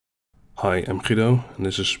Hi, I'm Guido and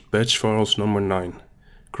this is batch files number 9.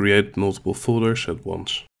 Create multiple folders at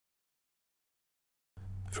once.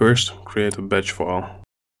 First, create a batch file.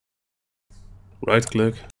 Right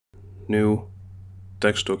click, new,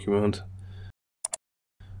 text document,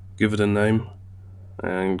 give it a name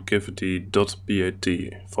and give it the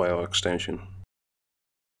 .bat file extension.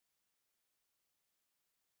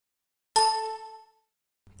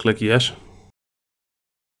 Click yes.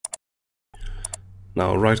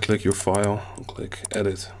 Now right click your file and click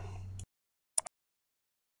edit.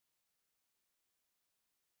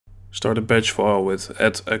 Start a batch file with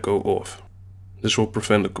 @echo off. This will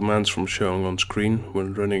prevent the commands from showing on screen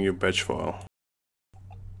when running your batch file.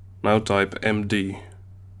 Now type md,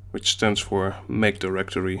 which stands for make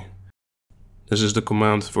directory. This is the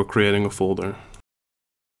command for creating a folder.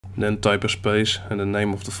 Then type a space and the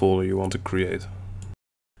name of the folder you want to create.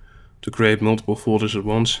 To create multiple folders at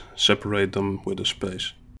once, separate them with a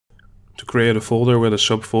space. To create a folder with a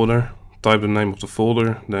subfolder, type the name of the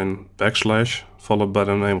folder, then backslash, followed by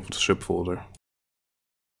the name of the subfolder.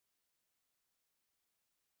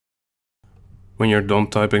 When you're done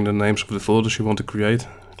typing the names of the folders you want to create,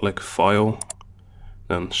 click File,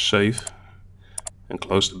 then Save, and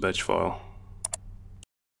close the batch file.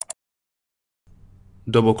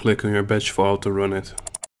 Double click on your batch file to run it.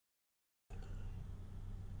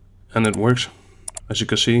 And it works. As you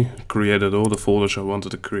can see, it created all the folders I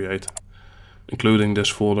wanted to create, including this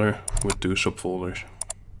folder with 2 subfolders.